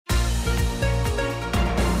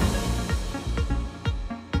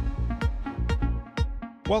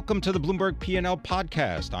Welcome to the Bloomberg P&L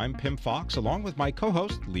podcast. I'm Pim Fox, along with my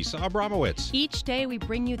co-host, Lisa Abramowitz. Each day, we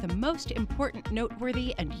bring you the most important,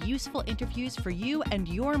 noteworthy, and useful interviews for you and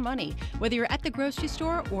your money, whether you're at the grocery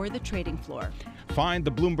store or the trading floor. Find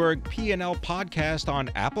the Bloomberg P&L podcast on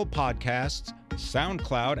Apple Podcasts,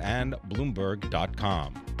 SoundCloud, and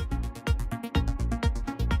Bloomberg.com.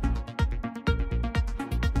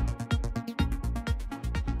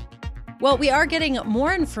 Well, we are getting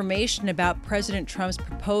more information about President Trump's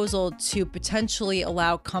proposal to potentially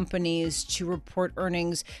allow companies to report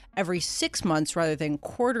earnings every 6 months rather than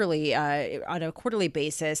quarterly, on a quarterly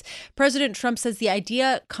basis. President Trump says the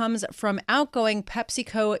idea comes from outgoing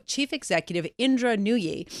PepsiCo chief executive Indra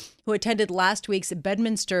Nooyi, who attended last week's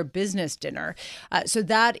Bedminster business dinner. So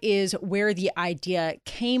that is where the idea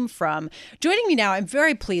came from. Joining me now, I'm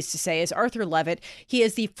very pleased to say, is Arthur Levitt. He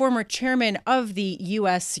is the former chairman of the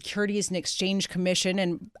U.S. Securities and Exchange Commission,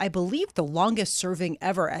 and I believe the longest serving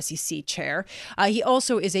ever SEC chair. He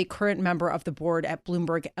also is a current member of the board at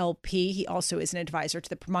Bloomberg LP. He also is an advisor to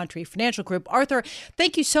the Promontory Financial Group. Arthur,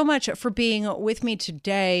 thank you so much for being with me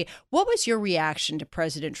today. What was your reaction to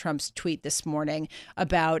President Trump's tweet this morning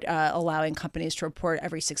about allowing companies to report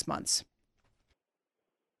every 6 months?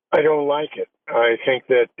 I don't like it. I think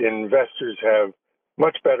that investors have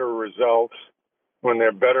much better results when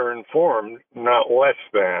they're better informed, not less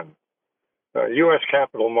than. U.S.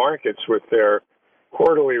 capital markets, with their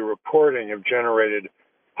quarterly reporting, have generated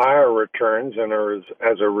higher returns and are,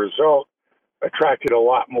 as a result, attracted a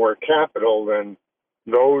lot more capital than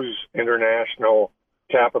those international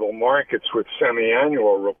capital markets with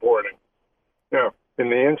semi-annual reporting. Now, in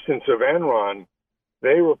the instance of Enron,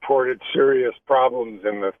 they reported serious problems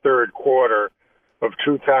in the third quarter of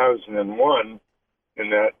 2001 in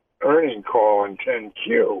that earning call in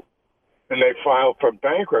 10Q, and they filed for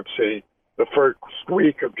bankruptcy the first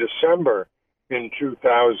week of December in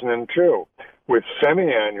 2002. With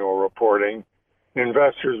semi-annual reporting,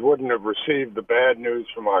 investors wouldn't have received the bad news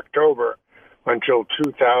from October until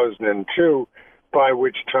 2002, by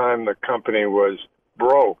which time the company was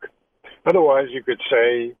broke. Otherwise, you could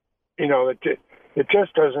say, it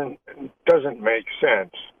just doesn't make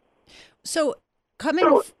sense. So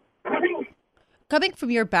coming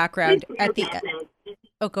from your background at the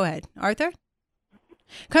go ahead, Arthur.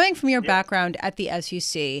 Coming from your background at the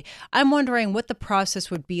SEC, I'm wondering what the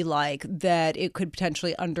process would be like that it could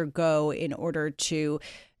potentially undergo in order to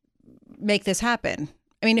make this happen.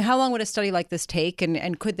 I mean, how long would a study like this take,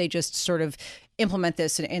 and could they just sort of implement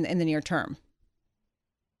this in the near term?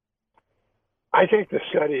 I think the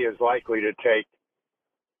study is likely to take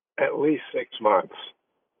at least 6 months.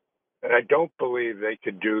 And I don't believe they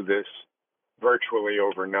could do this virtually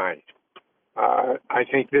overnight. I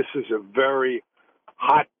think this is a very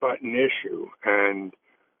hot button issue, and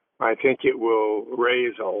I think it will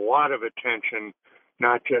raise a lot of attention,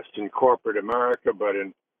 not just in corporate America, but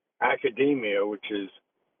in academia, which is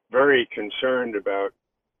very concerned about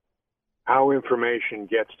how information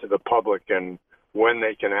gets to the public and when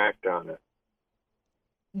they can act on it.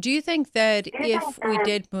 Do you think that if we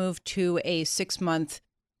did move to a 6-month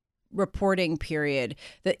reporting period,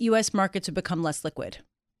 that U.S. markets would become less liquid?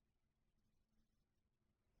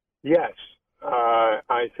 Yes.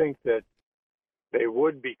 I think that they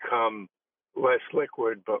would become less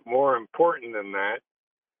liquid, but more important than that,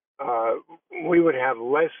 we would have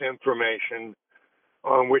less information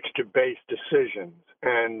on which to base decisions.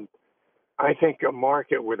 And I think a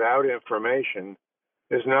market without information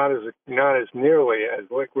is not as nearly as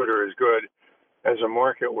liquid or as good as a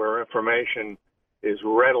market where information is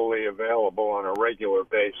readily available on a regular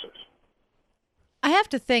basis. I have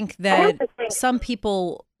to think that some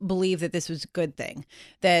people believe that this was a good thing,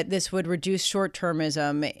 that this would reduce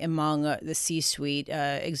short-termism among the C-suite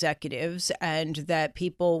executives, and that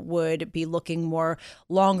people would be looking more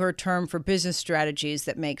longer-term for business strategies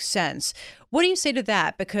that make sense. What do you say to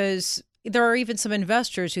that? Because there are even some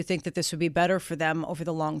investors who think that this would be better for them over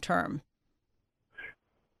the long term.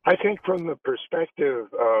 I think from the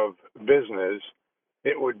perspective of business,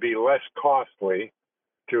 it would be less costly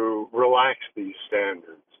to relax these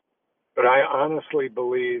standards. But I honestly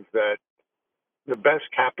believe that the best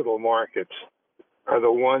capital markets are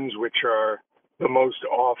the ones which are the most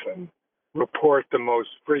often, report the most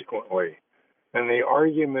frequently. And the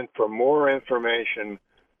argument for more information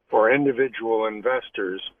for individual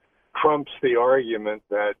investors trumps the argument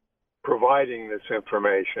that providing this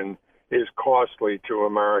information is costly to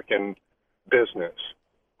American business.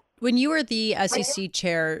 When you were the SEC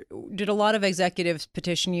chair, did a lot of executives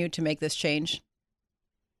petition you to make this change?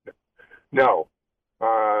 No,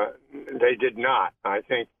 they did not. I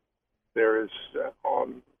think there is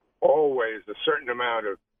always a certain amount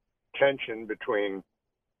of tension between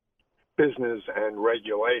business and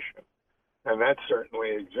regulation, and that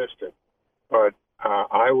certainly existed. But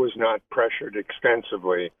I was not pressured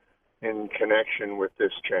extensively in connection with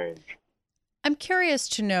this change. I'm curious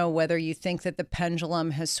to know whether you think that the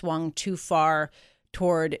pendulum has swung too far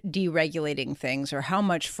toward deregulating things, or how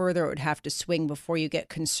much further it would have to swing before you get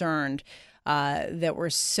concerned that we're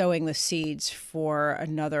sowing the seeds for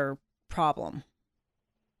another problem.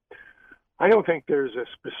 I don't think there's a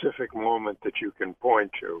specific moment that you can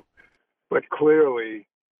point to, but clearly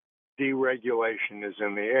deregulation is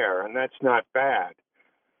in the air, and that's not bad.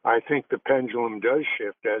 I think the pendulum does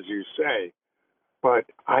shift, as you say, but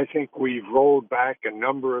I think we've rolled back a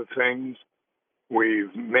number of things.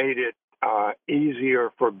 We've made it easier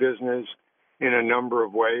for business in a number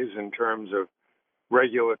of ways in terms of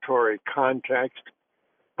regulatory context,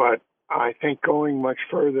 but I think going much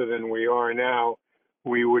further than we are now,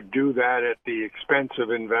 we would do that at the expense of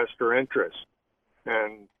investor interest.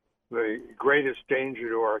 And the greatest danger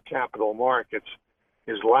to our capital markets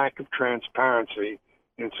is lack of transparency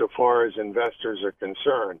insofar as investors are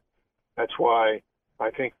concerned. That's why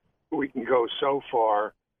I think we can go so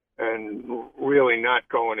far and really not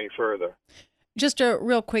go any further. Just a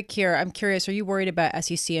real quick here. I'm curious, are you worried about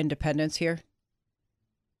SEC independence here?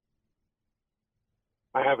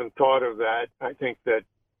 I haven't thought of that. I think that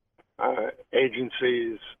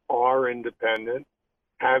agencies are independent,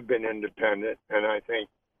 have been independent, and I think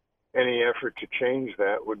any effort to change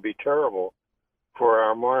that would be terrible for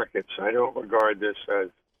our markets. I don't regard this as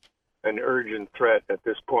an urgent threat at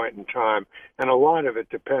this point in time, and a lot of it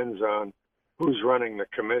depends on who's running the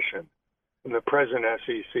commission. And the present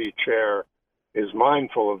SEC chair is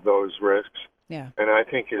mindful of those risks, and I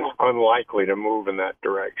think is unlikely to move in that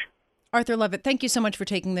direction. Arthur Levitt, thank you so much for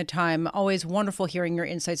taking the time. Always wonderful hearing your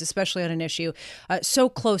insights, especially on an issue so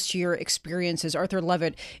close to your experiences. Arthur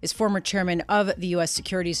Levitt is former chairman of the U.S.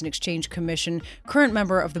 Securities and Exchange Commission, current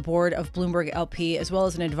member of the board of Bloomberg LP, as well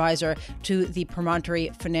as an advisor to the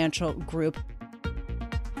Promontory Financial Group.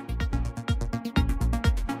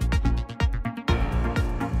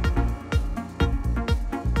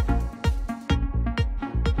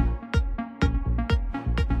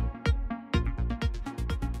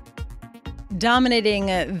 Dominating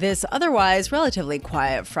this otherwise relatively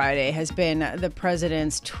quiet Friday has been the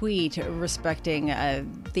president's tweet respecting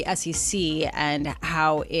the SEC and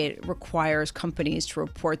how it requires companies to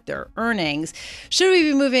report their earnings. Should we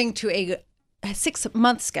be moving to a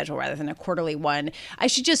 6-month schedule rather than a quarterly one? I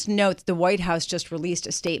should just note that the White House just released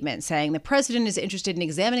a statement saying the president is interested in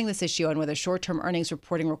examining this issue on whether short-term earnings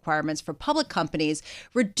reporting requirements for public companies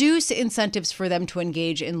reduce incentives for them to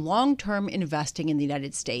engage in long-term investing in the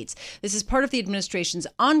United States. This is part of the administration's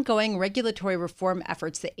ongoing regulatory reform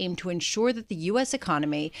efforts that aim to ensure that the U.S.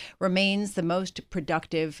 economy remains the most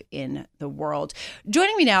productive in the world.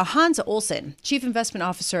 Joining me now, Hans Olsen, Chief Investment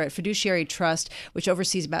Officer at Fiduciary Trust, which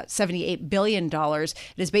oversees about $78 billion. It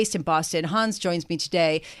is based in Boston. Hans joins me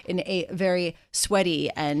today in a very sweaty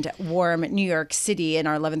and warm New York City in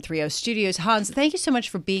our 1130 studios. Hans, thank you so much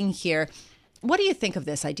for being here. What do you think of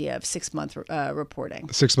this idea of 6-month reporting?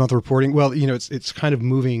 6-month reporting? Well, it's kind of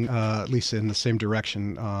moving, at least in the same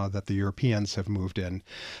direction that the Europeans have moved in.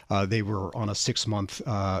 They were on a 6-month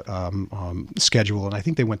schedule, and I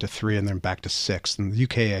think they went to 3 and then back to 6. And the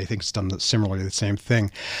UK, I think, has done similarly the same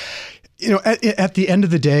thing. At the end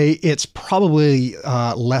of the day, it's probably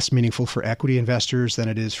less meaningful for equity investors than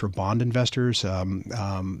it is for bond investors.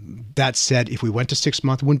 That said, if we went to 6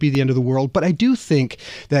 months, it wouldn't be the end of the world. But I do think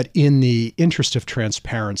that in the interest of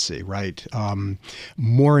transparency, right,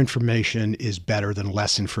 more information is better than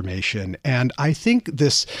less information. And I think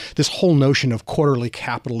this whole notion of quarterly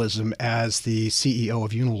capitalism, as the CEO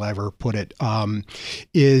of Unilever put it,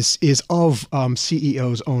 is of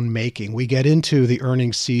CEO's own making. We get into the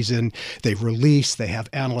earnings season. They release, they have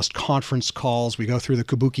analyst conference calls. We go through the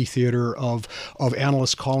kabuki theater of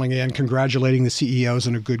analysts calling in, congratulating the CEOs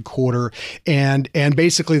on a good quarter. And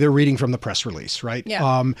basically they're reading from the press release, right?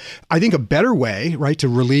 Yeah. I think a better way, right, to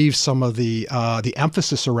relieve some of the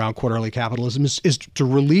emphasis around quarterly capitalism is to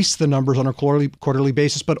release the numbers on a quarterly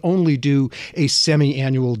basis, but only do a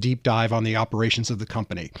semi-annual deep dive on the operations of the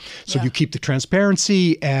company. So you keep the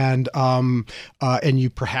transparency and you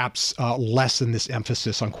perhaps lessen this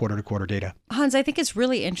emphasis on quarter-to-quarter data. Hans, I think it's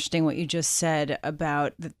really interesting what you just said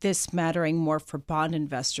about this mattering more for bond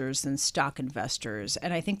investors than stock investors.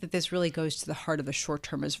 And I think that this really goes to the heart of the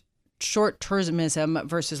short-termism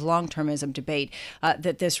versus long-termism debate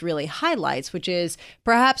that this really highlights, which is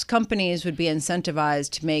perhaps companies would be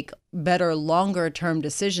incentivized to make better longer-term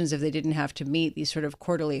decisions if they didn't have to meet these sort of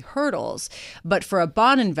quarterly hurdles. But for a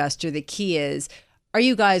bond investor, the key is, are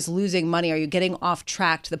you guys losing money? Are you getting off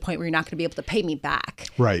track to the point where you're not going to be able to pay me back?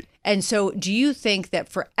 Right. And so do you think that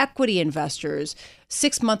for equity investors,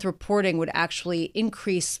 6-month reporting would actually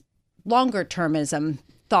increase longer-termism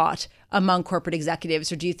thought among corporate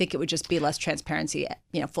executives, or do you think it would just be less transparency,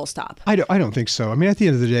 full stop? I don't think so. I mean, at the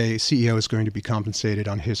end of the day, CEO is going to be compensated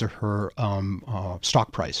on his or her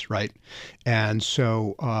stock price, right? And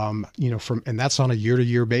so, and that's on a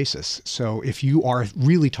year-to-year basis. So if you are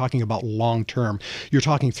really talking about long-term, you're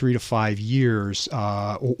talking 3 to 5 years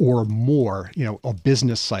or more, a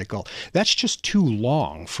business cycle. That's just too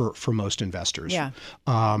long for most investors. Yeah.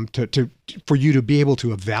 For you to be able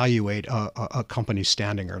to evaluate a company's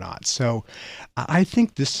standing or not. So I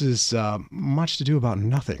think this is much to do about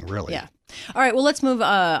nothing, really. Yeah. All right. Well, let's move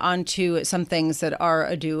on to some things that are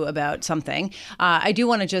ado about something. I do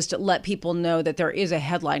want to just let people know that there is a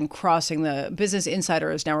headline crossing. The Business Insider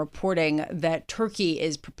is now reporting that Turkey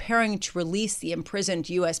is preparing to release the imprisoned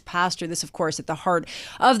U.S. pastor. This, of course, at the heart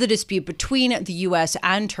of the dispute between the U.S.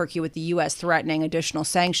 and Turkey, with the U.S. threatening additional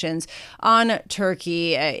sanctions on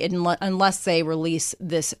Turkey unless they release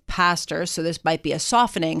this pastor. So this might be a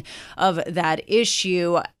softening of that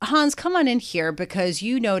issue. Hans, come on in here, because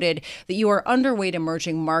you noted that you are underweight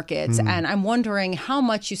emerging markets. And I'm wondering how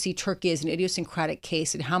much you see Turkey as an idiosyncratic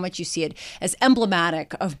case and how much you see it as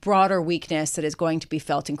emblematic of broader weakness that is going to be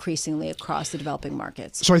felt increasingly across the developing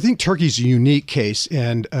markets. So I think Turkey's a unique case,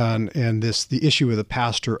 and the issue of the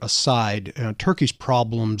pastor aside, Turkey's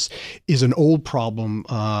problems is an old problem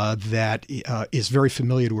that is very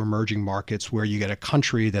familiar to emerging markets, where you get a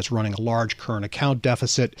country that's running a large current account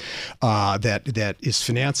deficit, that is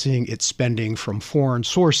financing its spending from foreign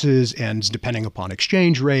sources and depending upon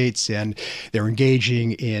exchange rates, and they're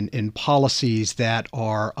engaging in policies that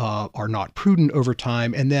are not prudent over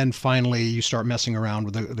time. And then finally, you start messing around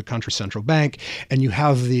with the country's central bank, and you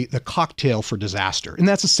have the cocktail for disaster. And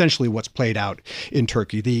that's essentially what's played out in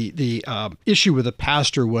Turkey. The issue with the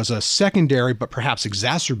pastor was a secondary but perhaps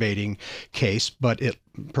exacerbating case, but it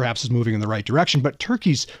perhaps is moving in the right direction. But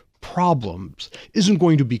Turkey's problems isn't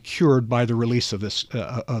going to be cured by the release of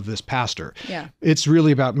this pastor. Yeah. It's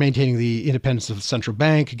really about maintaining the independence of the central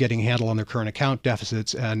bank, getting a handle on their current account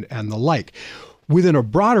deficits, and the like. Within a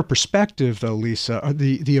broader perspective, though, Lisa,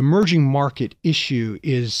 the emerging market issue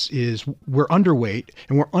is we're underweight,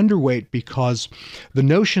 and we're underweight because the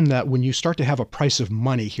notion that when you start to have a price of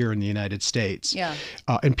money here in the United States,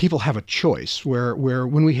 and people have a choice, where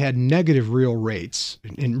when we had negative real rates,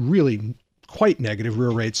 and really quite negative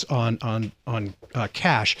real rates on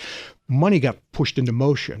cash, money got pushed into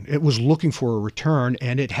motion. It was looking for a return,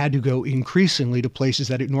 and it had to go increasingly to places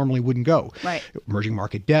that it normally wouldn't go. Right. Emerging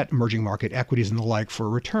market debt, emerging market equities, and the like for a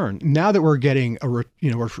return. Now that we're getting a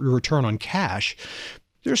return on cash,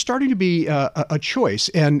 there's starting to be a choice.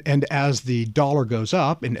 And as the dollar goes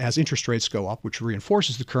up and as interest rates go up, which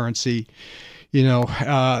reinforces the currency,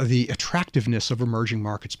 the attractiveness of emerging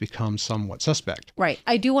markets becomes somewhat suspect. Right.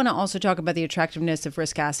 I do want to also talk about the attractiveness of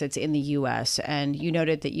risk assets in the U.S. And you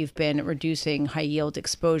noted that you've been reducing high yield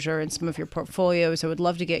exposure in some of your portfolios. I would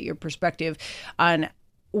love to get your perspective on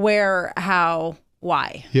where, how,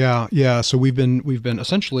 why. Yeah. So we've been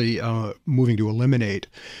essentially moving to eliminate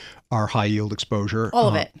our high yield exposure. All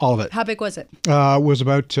of it. All of it. How big was it? Was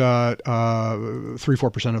about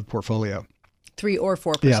 3-4% of the portfolio. 3 or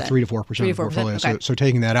 4%. Yeah, 3 to 4% of the portfolio. Okay. So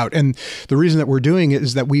taking that out. And the reason that we're doing it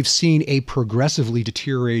is that we've seen a progressively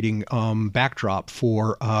deteriorating backdrop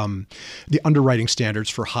for the underwriting standards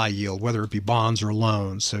for high yield, whether it be bonds or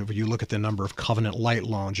loans. So if you look at the number of covenant light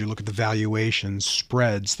loans, you look at the valuations,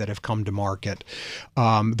 spreads that have come to market,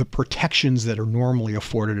 the protections that are normally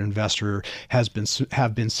afforded an investor have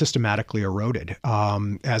been systematically eroded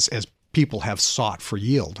as people have sought for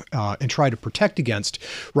yield and try to protect against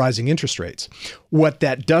rising interest rates. What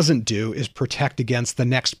that doesn't do is protect against the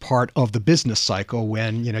next part of the business cycle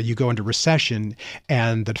when you go into recession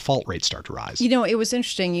and the default rates start to rise. It was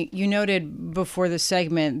interesting. You noted before the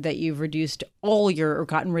segment that you've reduced or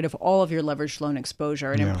gotten rid of all of your leveraged loan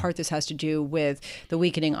exposure. And in part, this has to do with the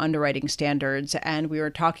weakening underwriting standards. And we were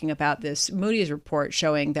talking about this Moody's report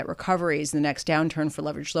showing that recoveries in the next downturn for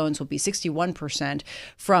leveraged loans will be 61%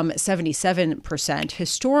 from 77%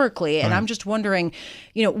 historically. And I'm just wondering,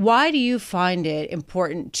 why do you find it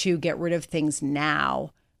important to get rid of things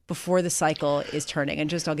now before the cycle is turning? And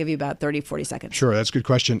just I'll give you about 30, 40 seconds. Sure, that's a good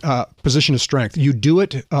question. Position of strength. You do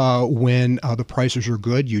it when the prices are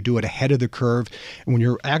good. You do it ahead of the curve. And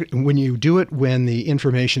when you do it when the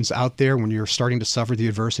information's out there, when you're starting to suffer the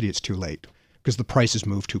adversity, it's too late because the prices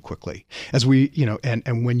move too quickly.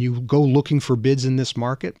 And when you go looking for bids in this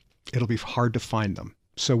market, it'll be hard to find them.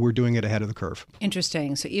 So we're doing it ahead of the curve.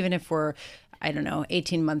 Interesting. So even if we're,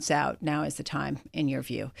 18 months out, now is the time, in your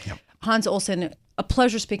view. Yep. Hans Olsen, a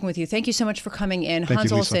pleasure speaking with you. Thank you so much for coming in. Thank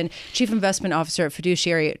Hans you, Lisa. Olsen, Chief Investment Officer at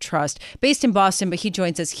Fiduciary Trust, based in Boston, but he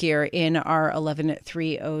joins us here in our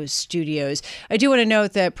 1130 studios. I do want to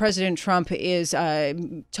note that President Trump is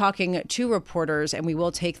talking to reporters, and we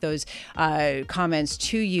will take those comments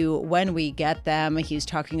to you when we get them. He's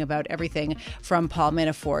talking about everything from Paul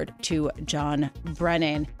Manafort to John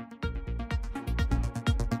Brennan.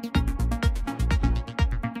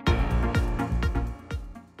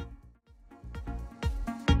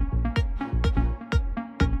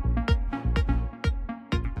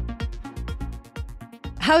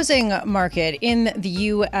 Housing market in the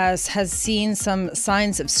U.S. has seen some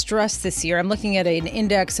signs of stress this year. I'm looking at an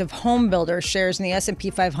index of home builder shares in the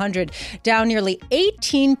S&P 500 down nearly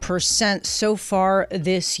 18% so far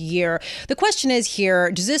this year. The question is here,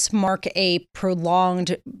 does this mark a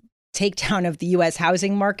prolonged takedown of the U.S.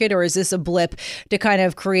 housing market, or is this a blip to kind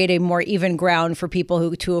of create a more even ground for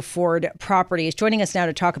people to afford properties? Joining us now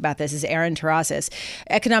to talk about this is Aaron Terazzas,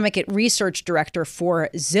 Economic Research Director for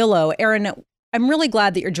Zillow. Aaron, I'm really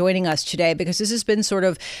glad that you're joining us today because this has been sort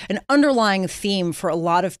of an underlying theme for a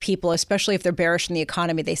lot of people, especially if they're bearish in the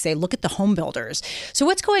economy. They say, look at the home builders. So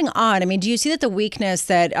what's going on? I mean, do you see that the weakness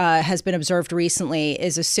that has been observed recently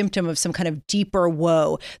is a symptom of some kind of deeper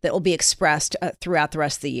woe that will be expressed throughout the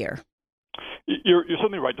rest of the year? You're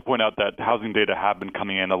certainly right to point out that housing data have been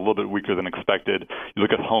coming in a little bit weaker than expected. You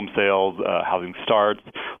look at home sales, housing starts,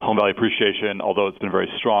 home value appreciation, although it's been very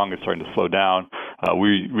strong, it's starting to slow down.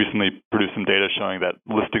 We recently produced some data showing that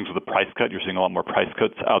listings with a price cut, you're seeing a lot more price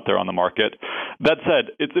cuts out there on the market. That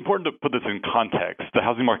said, it's important to put this in context. The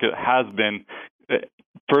housing market has been,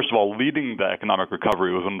 first of all, leading the economic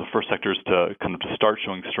recovery. Was one of the first sectors to start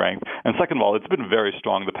showing strength. And second of all, it's been very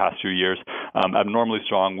strong the past few years, abnormally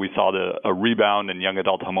strong. We saw a rebound in young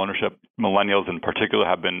adult home ownership. Millennials in particular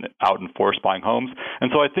have been out in force buying homes.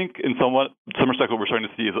 And so I think in some respect what we're starting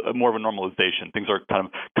to see is more of a normalization. Things are kind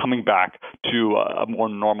of coming back to a more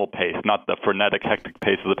normal pace, not the frenetic, hectic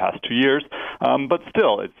pace of the past 2 years. But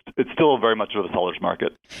still, it's still very much of a seller's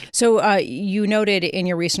market. So you noted in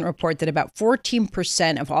your recent report that about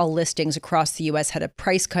 14% of all listings across the U.S. had a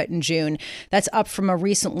price cut in June. That's up from a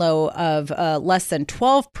recent low of less than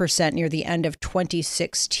 12% near the end of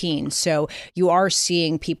 2016. So you are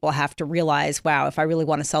seeing people have to realize, wow, if I really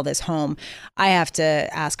want to sell this home, I have to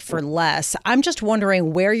ask for less. I'm just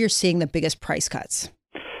wondering where you're seeing the biggest price cuts.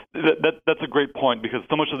 That's a great point because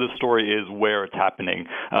so much of this story is where it's happening.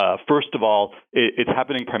 First of all, it's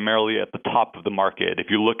happening primarily at the top of the market. If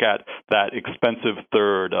you look at that expensive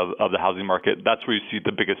third of the housing market, that's where you see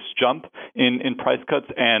the biggest jump in price cuts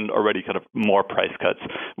and already kind of more price cuts.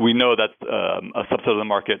 We know that's a subset of the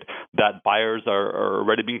market that buyers are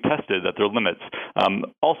already being tested at their limits.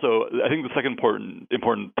 Also, I think the second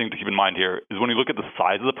important thing to keep in mind here is when you look at the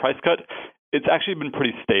size of the price cut, it's actually been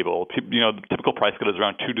pretty stable. The typical price cut is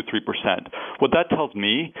around 2 to 3%. What that tells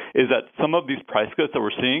me is that some of these price cuts that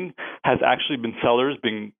we're seeing has actually been sellers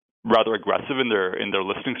being rather aggressive in their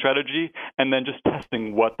listing strategy and then just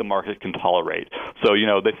testing what the market can tolerate. So,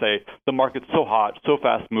 they say the market's so hot, so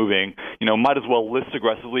fast moving, might as well list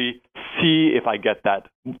aggressively, see if I get that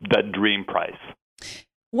dream price.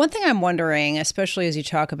 One thing I'm wondering, especially as you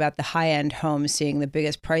talk about the high-end homes seeing the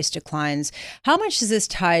biggest price declines, how much is this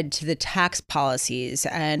tied to the tax policies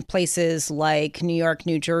and places like New York,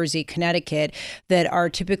 New Jersey, Connecticut that are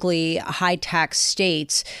typically high-tax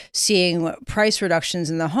states seeing price reductions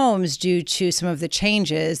in the homes due to some of the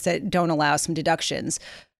changes that don't allow some deductions?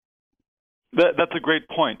 That's a great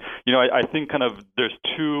point. I think kind of there's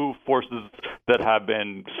two forces that have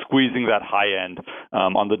been squeezing that high end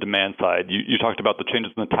on the demand side. You talked about the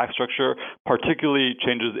changes in the tax structure, particularly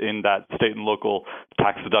changes in that state and local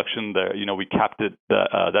tax deduction. There, we capped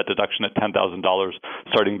that deduction at $10,000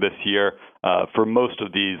 starting this year. For most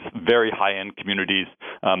of these very high end communities,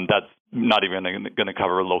 that's not even going to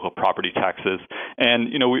cover local property taxes.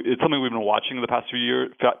 And, it's something we've been watching in the past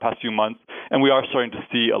few months, and we are starting to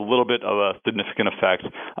see a little bit of a significant effect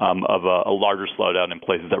of a larger slowdown in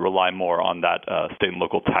places that rely more on that state and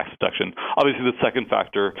local tax deduction. Obviously, the second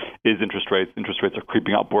factor is interest rates. Interest rates are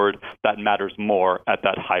creeping upward. That matters more at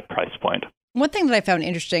that high price point. One thing that I found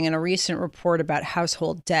interesting in a recent report about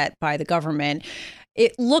household debt by the government,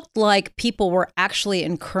 it looked like people were actually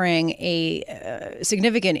incurring a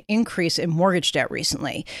significant increase in mortgage debt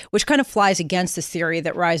recently, which kind of flies against this theory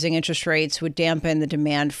that rising interest rates would dampen the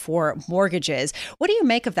demand for mortgages. What do you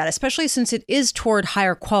make of that, especially since it is toward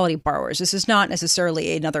higher quality borrowers? This is not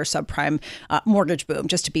necessarily another subprime mortgage boom,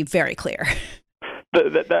 just to be very clear.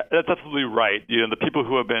 That's absolutely right. The people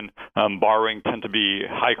who have been borrowing tend to be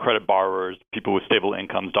high credit borrowers, people with stable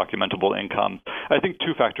incomes, documentable incomes. I think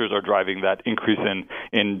two factors are driving that increase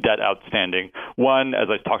in debt outstanding. One, as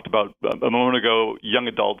I talked about a moment ago, young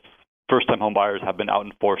adults, first-time home buyers have been out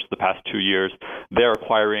in force the past 2 years. They're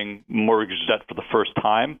acquiring mortgage debt for the first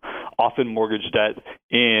time, often mortgage debt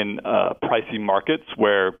in pricey markets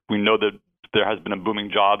where we know that there has been a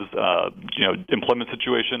booming jobs, employment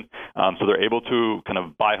situation, so they're able to kind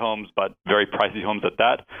of buy homes, but very pricey homes at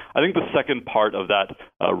that. I think the second part of that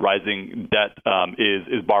rising debt is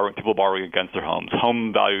people borrowing against their homes.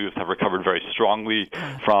 Home values have recovered very strongly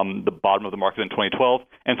from the bottom of the market in 2012,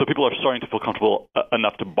 and so people are starting to feel comfortable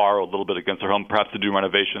enough to borrow a little bit against their home, perhaps to do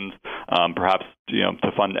renovations, perhaps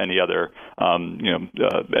to fund any other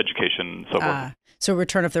education, and so forth. So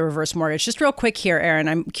return of the reverse mortgage. Just real quick here, Aaron,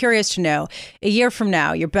 I'm curious to know, a year from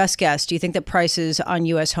now, your best guess, do you think that prices on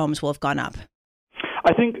U.S. homes will have gone up?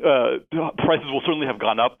 I think prices will certainly have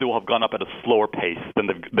gone up. They will have gone up at a slower pace than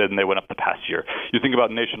they went up the past year. You think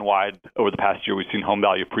about nationwide over the past year, we've seen home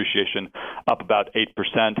value appreciation up about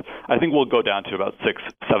 8%. I think we'll go down to about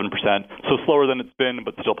 6-7%. So slower than it's been,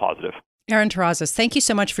 but still positive. Aaron Terazzas, thank you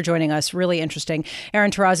so much for joining us. Really interesting.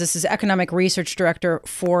 Aaron Terazzas is Economic Research Director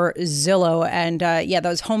for Zillow. And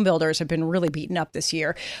those home builders have been really beaten up this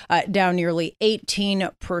year, down nearly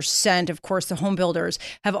 18%. Of course, the home builders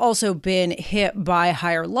have also been hit by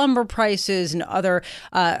higher lumber prices and other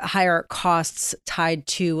higher costs tied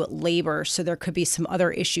to labor. So there could be some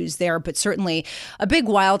other issues there, but certainly a big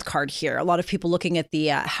wild card here. A lot of people looking at the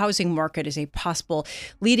housing market as a possible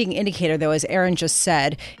leading indicator, though, as Aaron just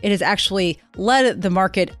said, it has actually led the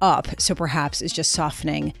market up, so perhaps is just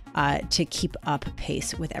softening to keep up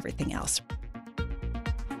pace with everything else.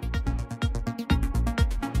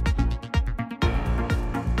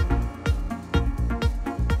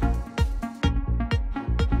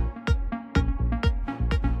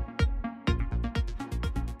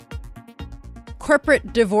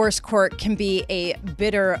 Corporate divorce court can be a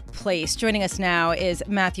bitter place. Joining us now is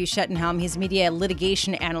Matthew Schettenhelm. He's a media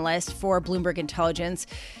litigation analyst for Bloomberg Intelligence.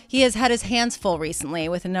 He has had his hands full recently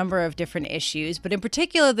with a number of different issues, but in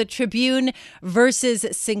particular, the Tribune versus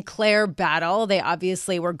Sinclair battle. They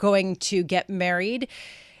obviously were going to get married.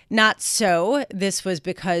 Not so. This was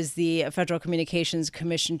because the Federal Communications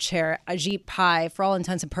Commission Chair, Ajit Pai, for all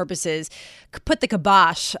intents and purposes, put the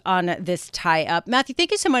kibosh on this tie-up. Matthew,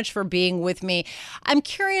 thank you so much for being with me. I'm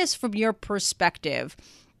curious from your perspective,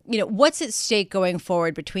 what's at stake going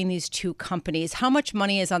forward between these two companies? How much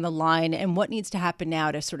money is on the line, and what needs to happen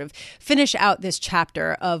now to sort of finish out this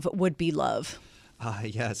chapter of would-be love?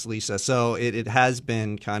 Yes, Lisa. So it has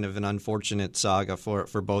been kind of an unfortunate saga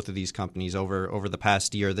for both of these companies over the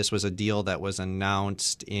past year. This was a deal that was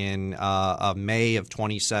announced in May of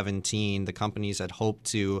 2017. The companies had hoped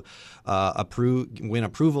to win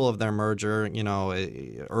approval of their merger,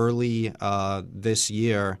 early this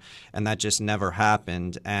year, and that just never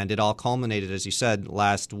happened. And it all culminated, as you said,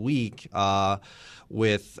 last week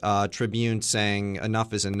with Tribune saying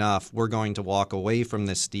enough is enough. We're going to walk away from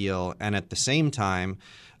this deal, and at the same time,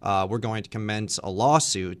 we're going to commence a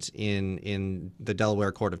lawsuit in the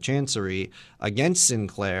Delaware Court of Chancery against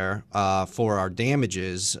Sinclair for our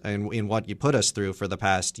damages and in what you put us through for the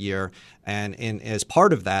past year. And as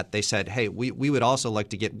part of that, they said, hey, we would also like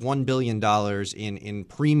to get $1 billion in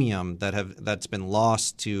premium that's been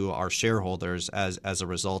lost to our shareholders as a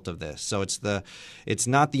result of this. So it's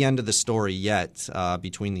not the end of the story yet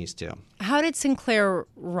between these two. How did Sinclair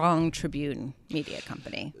wrong Tribune Media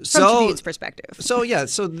Company from Tribune's perspective?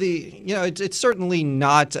 It's certainly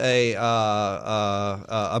not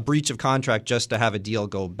a breach of contract just to have a deal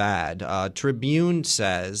go bad. Tribune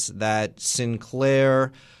says that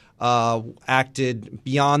Sinclair acted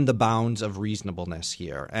beyond the bounds of reasonableness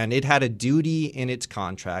here, and it had a duty in its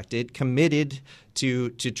contract. It committed to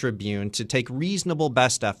Tribune to take reasonable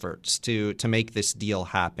best efforts to make this deal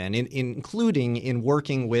happen, including in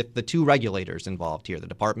working with the two regulators involved here, the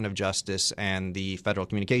Department of Justice and the Federal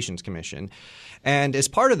Communications Commission. And as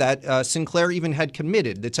part of that, Sinclair even had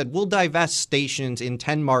committed that said we'll divest stations in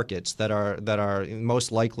 10 markets that are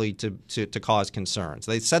most likely to cause concerns.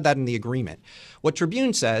 They said that in the agreement. What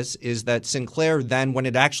Tribune says is that Sinclair then, when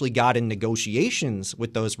it actually got in negotiations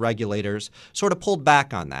with those regulators, sort of pulled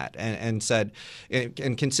back on that and said,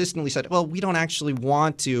 and consistently said, well, we don't actually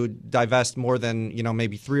want to divest more than,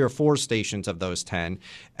 maybe 3 or 4 stations of those 10.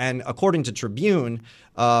 And according to Tribune,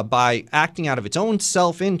 by acting out of its own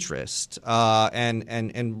self-interest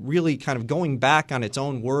and really kind of going back on its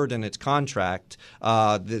own word and its contract,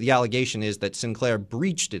 the allegation is that Sinclair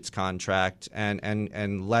breached its contract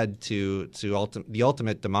and led to the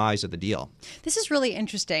ultimate demise of the deal. This is really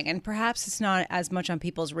interesting, and perhaps it's not as much on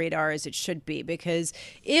people's radar as it should be, because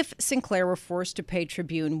if Sinclair were forced to pay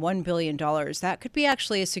Tribune $1 billion, that could be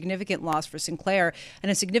actually a significant loss for Sinclair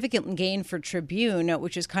and a significant gain for Tribune,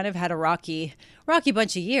 which has kind of had a rocky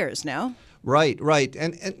bunch of years now. Right.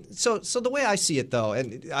 And so the way I see it, though,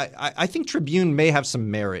 and I think Tribune may have some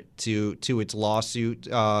merit to its lawsuit,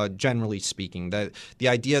 generally speaking, that the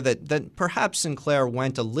idea that perhaps Sinclair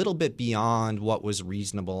went a little bit beyond what was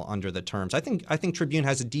reasonable under the terms. I think Tribune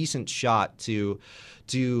has a decent shot to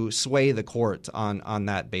sway the court on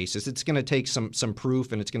that basis. It's going to take some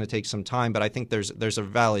proof and it's going to take some time, but I think there's a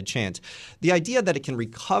valid chance. The idea that it can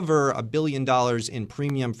recover $1 billion in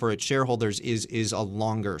premium for its shareholders is a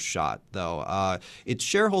longer shot, though. Its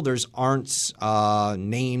shareholders aren't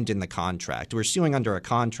named in the contract. We're suing under a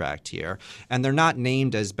contract here, and they're not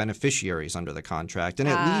named as beneficiaries under the contract. And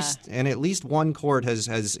at least one court has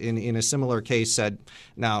in a similar case said,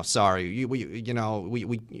 "No, sorry,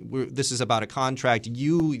 this is about a contract.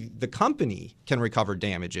 You, the company, can recover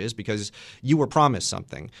damages because you were promised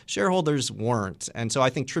something. Shareholders weren't." And so I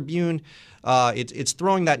think Tribune, it's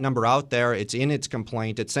throwing that number out there. It's in its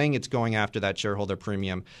complaint. It's saying it's going after that shareholder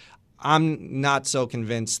premium. I'm not so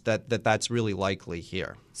convinced that that's really likely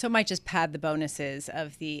here. So it might just pad the bonuses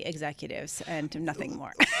of the executives and nothing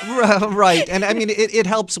more. Right. And I mean, it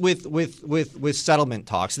helps with settlement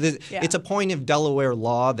talks. It's a point of Delaware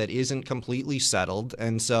law that isn't completely settled.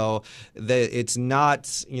 And so it's not,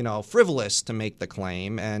 frivolous to make the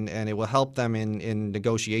claim, and it will help them in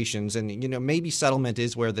negotiations. And, maybe settlement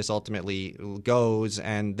is where this ultimately goes,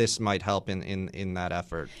 and this might help in that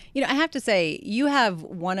effort. I have to say, you have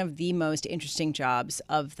one of the most interesting jobs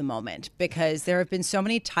of the moment, because there have been so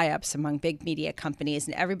many tie-ups among big media companies,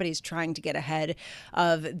 and everybody's trying to get ahead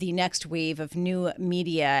of the next wave of new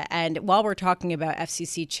media. And while we're talking about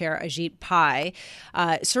FCC Chair Ajit Pai,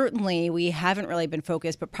 certainly we haven't really been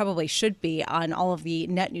focused, but probably should be, on all of the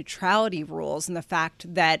net neutrality rules and the fact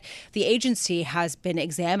that the agency has been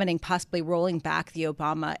examining possibly rolling back the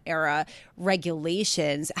Obama-era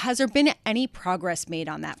regulations. Has there been any progress made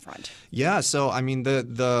on that front? Yeah, so I mean,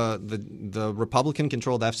 the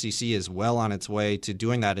Republican-controlled FCC is well on its way to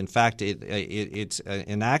doing that. In fact, it's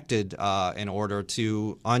enacted an order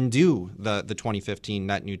to undo the 2015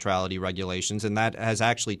 net neutrality regulations, and that has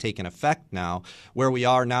actually taken effect now. Where we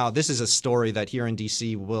are now, this is a story that here in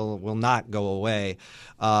D.C. will not go away,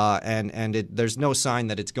 and there's no sign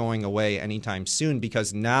that it's going away anytime soon,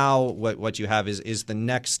 because now what you have is the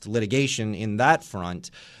next litigation in that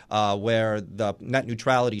front, where the net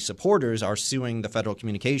neutrality supporters are suing the Federal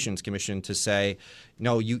Communications Commission to say,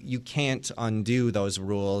 no, you can't undo those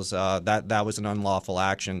rules. That was an unlawful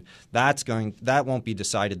action. That won't be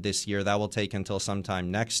decided this year. That will take until sometime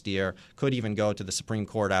next year. Could even go to the Supreme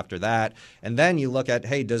Court after that. And then you look at,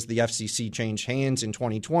 hey, does the FCC change hands in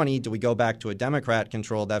 2020? Do we go back to a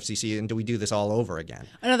Democrat-controlled FCC, and do we do this all over again?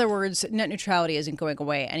 In other words, net neutrality isn't going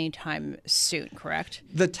away anytime soon, correct?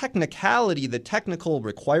 The technical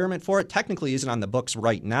requirement for it technically isn't on the books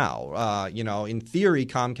right now. In theory,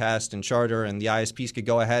 Comcast and Charter and the ISPs could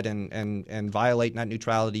go ahead and violate net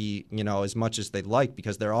neutrality, as much as they'd like,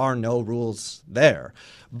 because there are no rules there.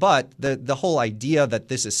 But the whole idea that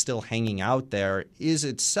this is still hanging out there is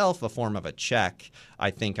itself a form of a check, I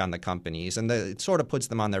think, on the companies, and it sort of puts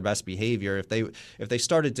them on their best behavior. If they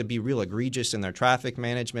started to be real egregious in their traffic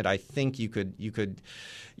management, I think you could.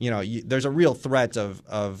 There's a real threat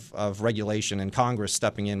of regulation and Congress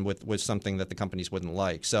stepping in with something that the companies wouldn't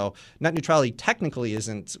like. So net neutrality technically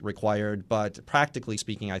isn't required, but practically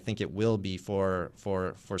speaking, I think it will be for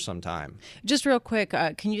some time. Just real quick,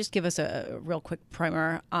 can you just give us a real quick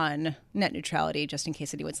primer on net neutrality, just in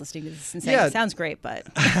case anyone's listening to this and saying, it sounds great, but...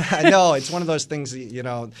 I know, it's one of those things, you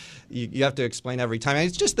have to explain every time. And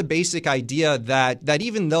it's just the basic idea that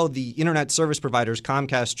even though the internet service providers,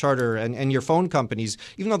 Comcast, Charter, and your phone companies,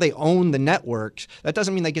 even though they own the network, that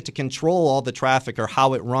doesn't mean they get to control all the traffic or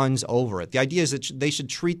how it runs over it. The idea is that they should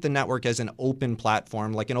treat the network as an open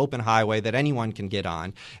platform, like an open highway that anyone can get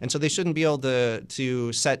on. And so they shouldn't be able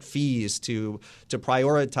to set fees to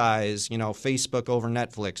prioritize, Facebook over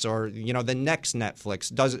Netflix, or, the next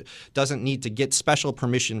Netflix doesn't need to get special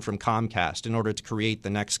permission from Comcast in order to create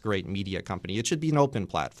the next great media company. It should be an open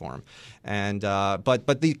platform. And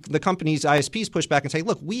but the companies, ISPs, push back and say,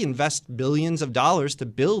 look, we invest billions of dollars to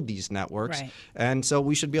build these networks, and so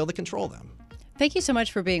we should be able to control them. Thank you so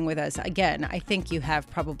much for being with us. Again, I think you have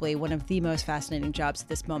probably one of the most fascinating jobs at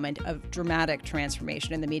this moment of dramatic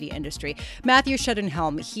transformation in the media industry. Matthew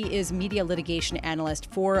Schettenhelm, he is media litigation analyst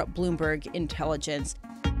for Bloomberg Intelligence.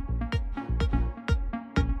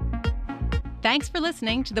 Thanks for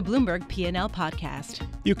listening to the Bloomberg P&L podcast.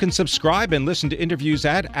 You can subscribe and listen to interviews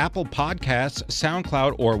at Apple Podcasts,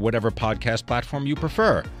 SoundCloud, or whatever podcast platform you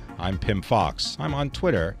prefer. I'm Pim Fox. I'm on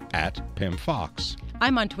Twitter at Pim Fox.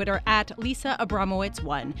 I'm on Twitter at Lisa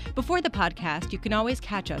Abramowitz1. Before the podcast, you can always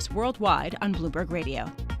catch us worldwide on Bloomberg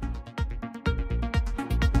Radio.